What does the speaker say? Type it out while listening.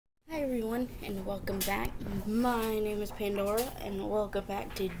everyone, and welcome back. My name is Pandora, and welcome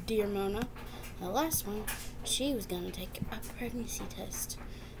back to Dear Mona. The last one, she was going to take a pregnancy test.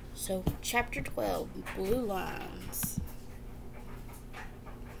 So, Chapter 12, Blue Lines.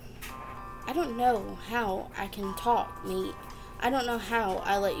 I don't know how I can talk me. I don't know how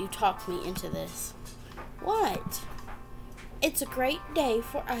I let you talk me into this. What? It's a great day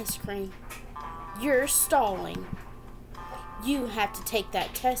for ice cream. You're stalling. You have to take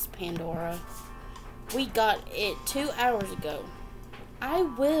that test, Pandora. We got it 2 hours ago. I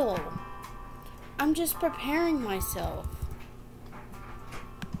will. I'm just preparing myself.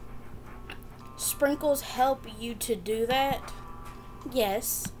 Sprinkles help you to do that?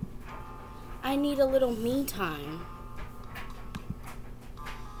 Yes. I need a little me time.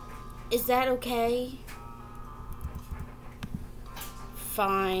 Is that okay?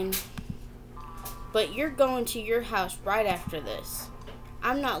 Fine. But you're going to your house right after this.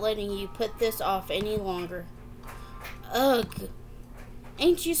 I'm not letting you put this off any longer. Ugh.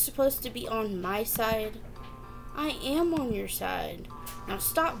 Ain't you supposed to be on my side? I am on your side. Now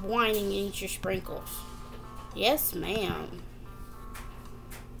stop whining and eat your sprinkles. Yes, ma'am.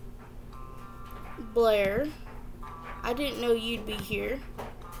 Blair, I didn't know you'd be here.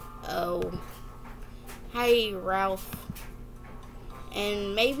 Oh. Hey, Ralph.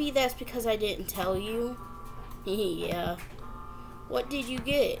 And maybe that's because I didn't tell you. Yeah. What did you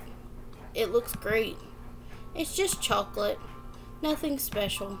get? It looks great. It's just chocolate. Nothing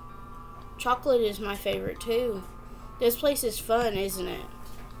special. Chocolate is my favorite too. This place is fun, isn't it?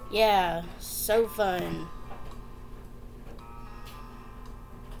 Yeah, so fun.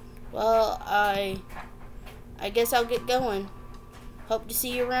 Well, I guess I'll get going. Hope to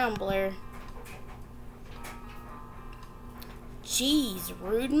see you around, Blair. Geez,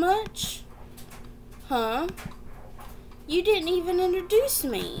 rude much? Huh? You didn't even introduce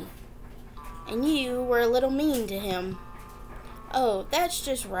me. And you were a little mean to him. Oh, that's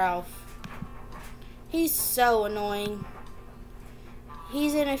just Ralph. He's so annoying.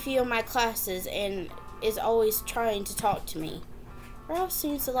 He's in a few of my classes and is always trying to talk to me. Ralph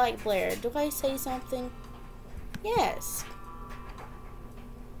seems to like Blair. Do I say something? Yes.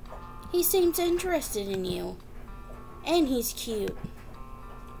 He seems interested in you. And he's cute.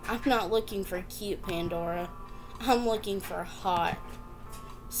 I'm not looking for cute, Pandora. I'm looking for hot.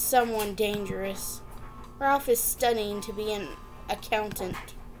 Someone dangerous. Ralph is studying to be an accountant.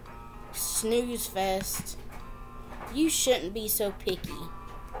 Snooze fest. You shouldn't be so picky,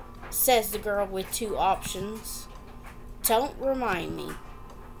 says the girl with 2 options. Don't remind me.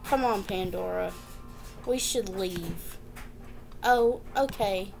 Come on, Pandora. We should leave. Oh,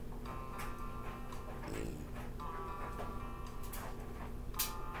 okay.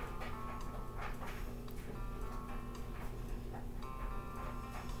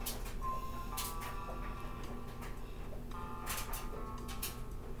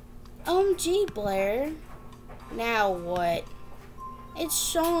 OMG, Blair. Now what? It's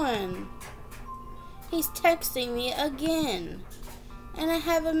Sean. He's texting me again. And I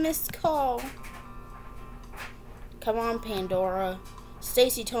have a missed call. Come on, Pandora.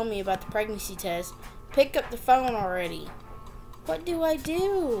 Stacy told me about the pregnancy test. Pick up the phone already. What do I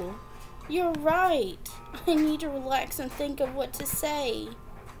do? You're right. I need to relax and think of what to say.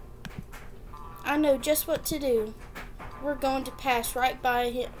 I know just what to do. We're going to pass right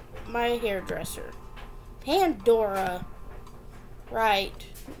by my hairdresser. Pandora. Right.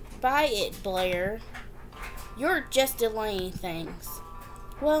 Buy it, Blair. You're just delaying things.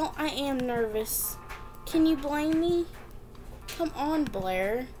 Well, I am nervous. Can you blame me? Come on,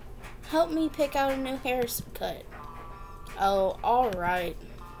 Blair. Help me pick out a new haircut. Oh, alright.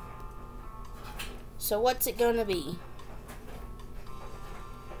 So what's it gonna be?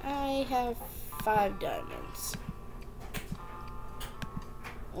 I have 5 diamonds.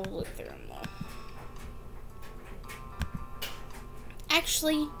 We'll look through them though.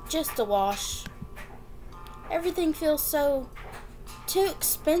 Actually, just a wash. Everything feels so too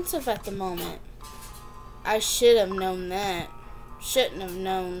expensive at the moment. I should have known that. Shouldn't have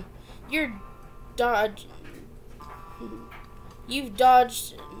known. You've dodged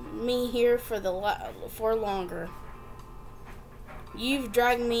me here for longer. You've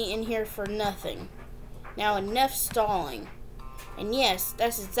dragged me in here for nothing. Now enough stalling. And yes,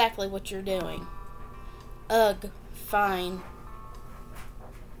 that's exactly what you're doing. Ugh, fine.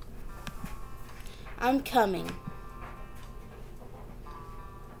 I'm coming.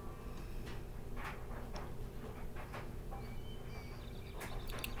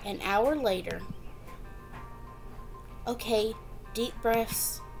 An hour later. Okay, deep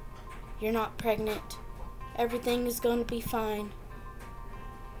breaths. You're not pregnant. Everything is going to be fine.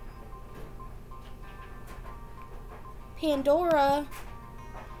 Pandora,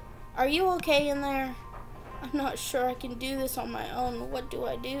 are you okay in there? I'm not sure I can do this on my own. What do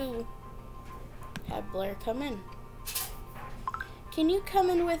I do? Have Blair come in. Can you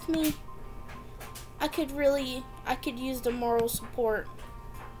come in with me? I could use the moral support.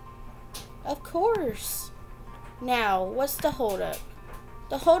 Of course. Now, what's the holdup?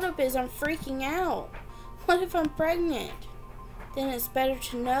 The holdup is I'm freaking out. What if I'm pregnant? Then it's better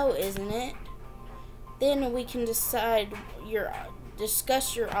to know, isn't it? Then we can discuss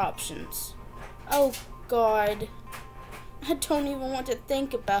your options. Oh, God. I don't even want to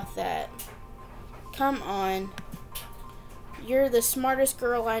think about that. Come on. You're the smartest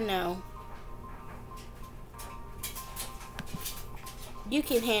girl I know. You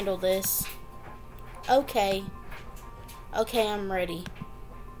can handle this. Okay. Okay, I'm ready.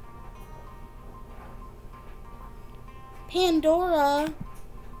 Pandora,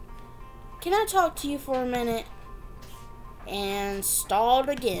 can I talk to you for a minute? And stalled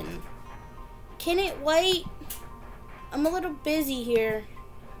again. Can it wait? I'm a little busy here.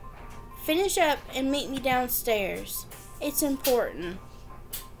 Finish up and meet me downstairs. It's important.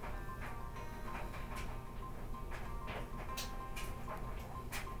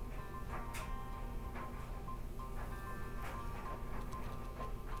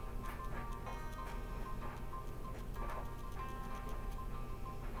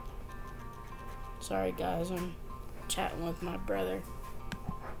 Sorry guys, I'm chatting with my brother.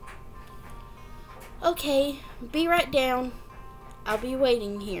 Okay, be right down. I'll be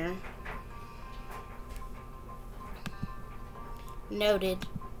waiting here. Noted.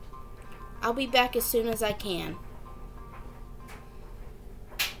 I'll be back as soon as I can.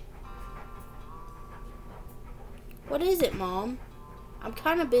 What is it, Mom? I'm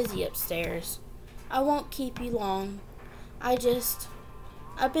kind of busy upstairs. I won't keep you long.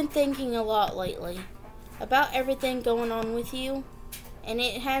 I've been thinking a lot lately about everything going on with you, and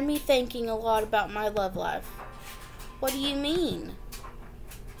it had me thinking a lot about my love life. What do you mean?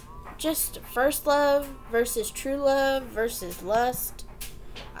 Just first love versus true love versus lust.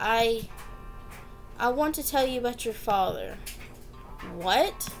 I want to tell you about your father.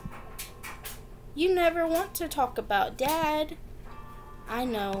 What? You never want to talk about Dad. I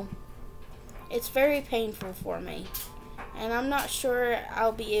know. It's very painful for me, and I'm not sure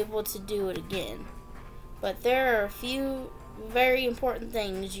I'll be able to do it again. But there are a few very important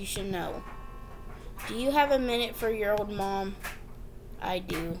things you should know. Do you have a minute for your old mom? I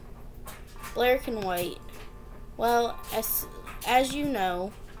do. Blair can wait. Well, as you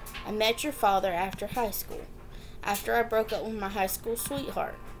know, I met your father after high school, after I broke up with my high school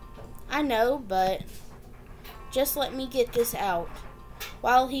sweetheart. I know, but just let me get this out.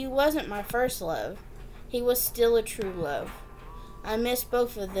 While he wasn't my first love, he was still a true love. I miss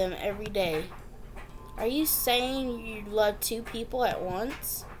both of them every day. Are you saying you love two people at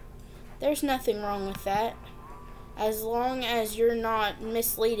once? There's nothing wrong with that, as long as you're not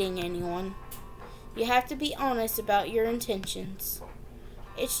misleading anyone. You have to be honest about your intentions.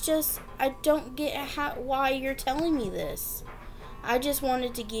 It's just, I don't get why you're telling me this. I just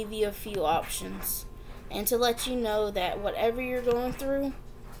wanted to give you a few options, and to let you know that whatever you're going through,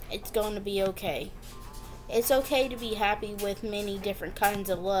 it's going to be okay. It's okay to be happy with many different kinds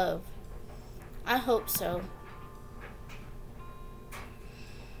of love. I hope so.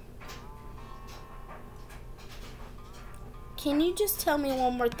 Can you just tell me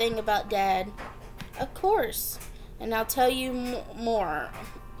one more thing about Dad? Of course. And I'll tell you more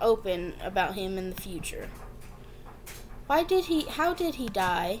open about him in the future. How did he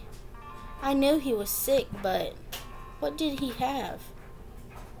die? I knew he was sick, but what did he have?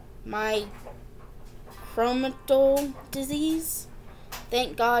 My chromatol disease?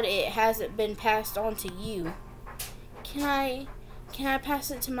 Thank God it hasn't been passed on to you. Can I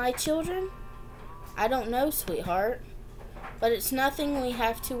pass it to my children? I don't know, sweetheart. But it's nothing we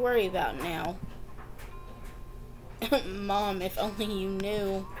have to worry about now. Mom, if only you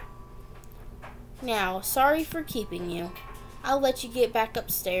knew. Now, sorry for keeping you. I'll let you get back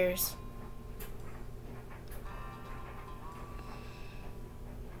upstairs.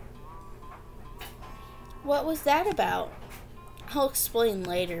 What was that about? I'll explain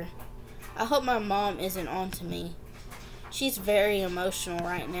later. I hope my mom isn't on to me. She's very emotional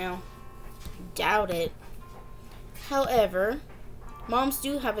right now. Doubt it. However, moms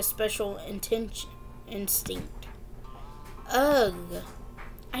do have a special instinct. Ugh.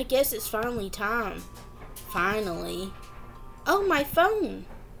 I guess it's finally time. Finally. Oh, my phone.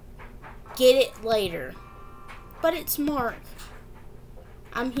 Get it later. But it's Mark.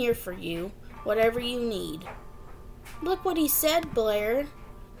 I'm here for you. Whatever you need. Look what he said, Blair.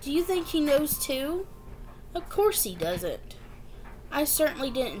 Do you think he knows too? Of course he doesn't. I certainly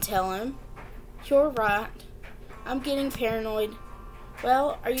didn't tell him. You're right. I'm getting paranoid.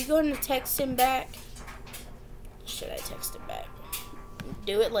 Well, are you going to text him back? Should I text him back?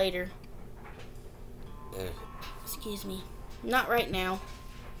 Do it later. Excuse me. Not right now.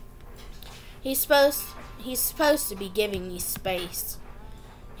 He's supposed to be giving me space.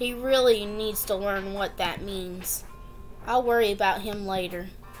 He really needs to learn what that means. I'll worry about him later.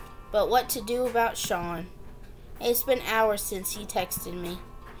 But what to do about Sean? It's been hours since he texted me,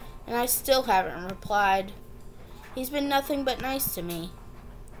 and I still haven't replied. He's been nothing but nice to me.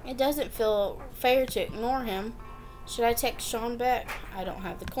 It doesn't feel fair to ignore him. Should I text Sean back? I don't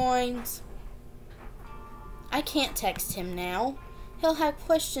have the coins. I can't text him now. He'll have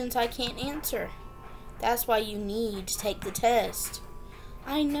questions I can't answer. That's why you need to take the test.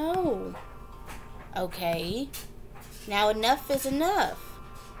 I know. Okay. Now enough is enough.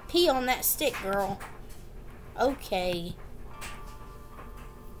 Pee on that stick, girl. Okay.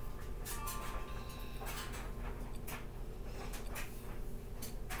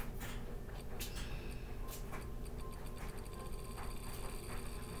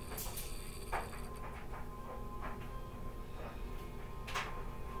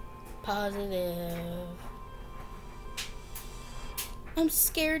 Positive. I'm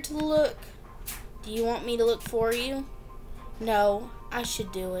scared to look. Do you want me to look for you? No, I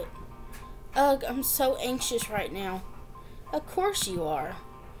should do it. Ugh, I'm so anxious right now. Of course you are.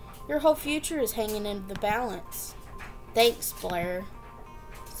 Your whole future is hanging in the balance. Thanks, Blair.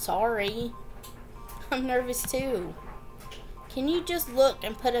 Sorry. I'm nervous too. Can you just look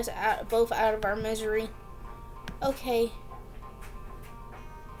and put us both out of our misery? Okay.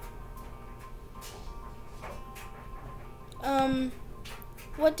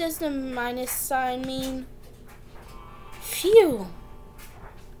 What does the minus sign mean? Phew!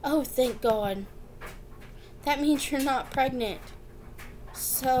 Oh, thank God. That means you're not pregnant.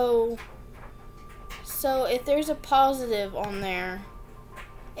 So if there's a positive on there,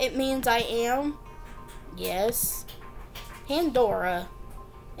 it means I am? Yes. Pandora.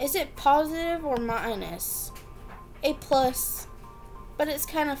 Is it positive or minus? A plus. But it's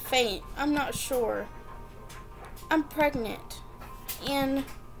kind of faint. I'm not sure. I'm pregnant. And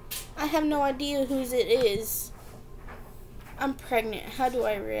I have no idea whose it is. I'm pregnant. How do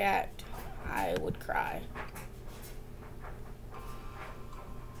I react? I would cry.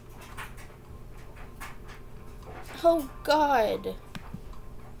 Oh God.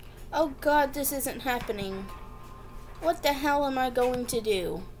 Oh God, this isn't happening. What the hell am I going to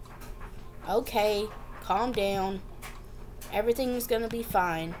do? Okay, calm down. Everything's gonna be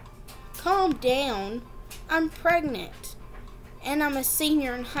fine. Calm down. I'm pregnant. And I'm a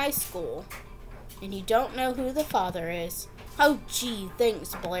senior in high school. And you don't know who the father is. Oh gee,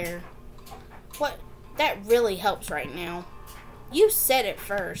 thanks, Blair. What? That really helps right now. You said it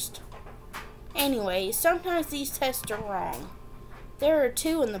first. Anyway, sometimes these tests are wrong. There are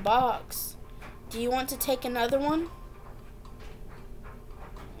 2 in the box. Do you want to take another one?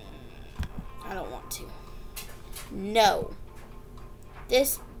 I don't want to. No.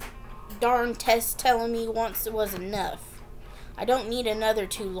 This darn test telling me once was enough. I don't need another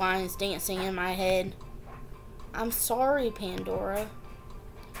 2 lines dancing in my head. I'm sorry, Pandora.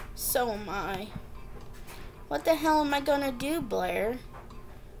 So am I. What the hell am I gonna do, Blair?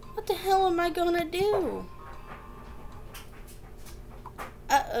 What the hell am I gonna do?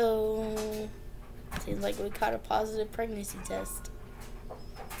 Uh-oh. Seems like we caught a positive pregnancy test.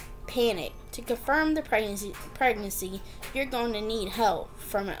 Panic. To confirm the pregnancy, you're going to need help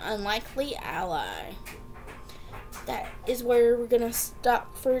from an unlikely ally. That is where we're going to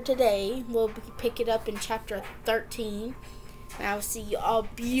stop for today. We'll pick it up in chapter 13. And I'll see you all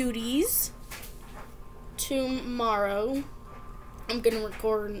beauties tomorrow. I'm going to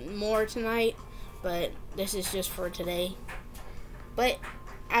record more tonight, but this is just for today. But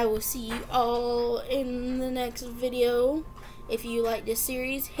I will see you all in the next video. If you like this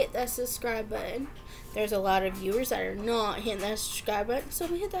series, hit that subscribe button. There's a lot of viewers that are not hitting that subscribe button, so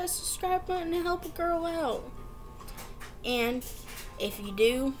hit that subscribe button to help a girl out. And if you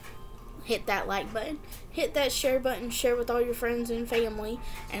do, hit that like button, hit that share button, share with all your friends and family,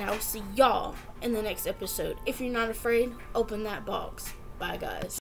 and I will see y'all in the next episode. If you're not afraid, open that box. Bye, guys.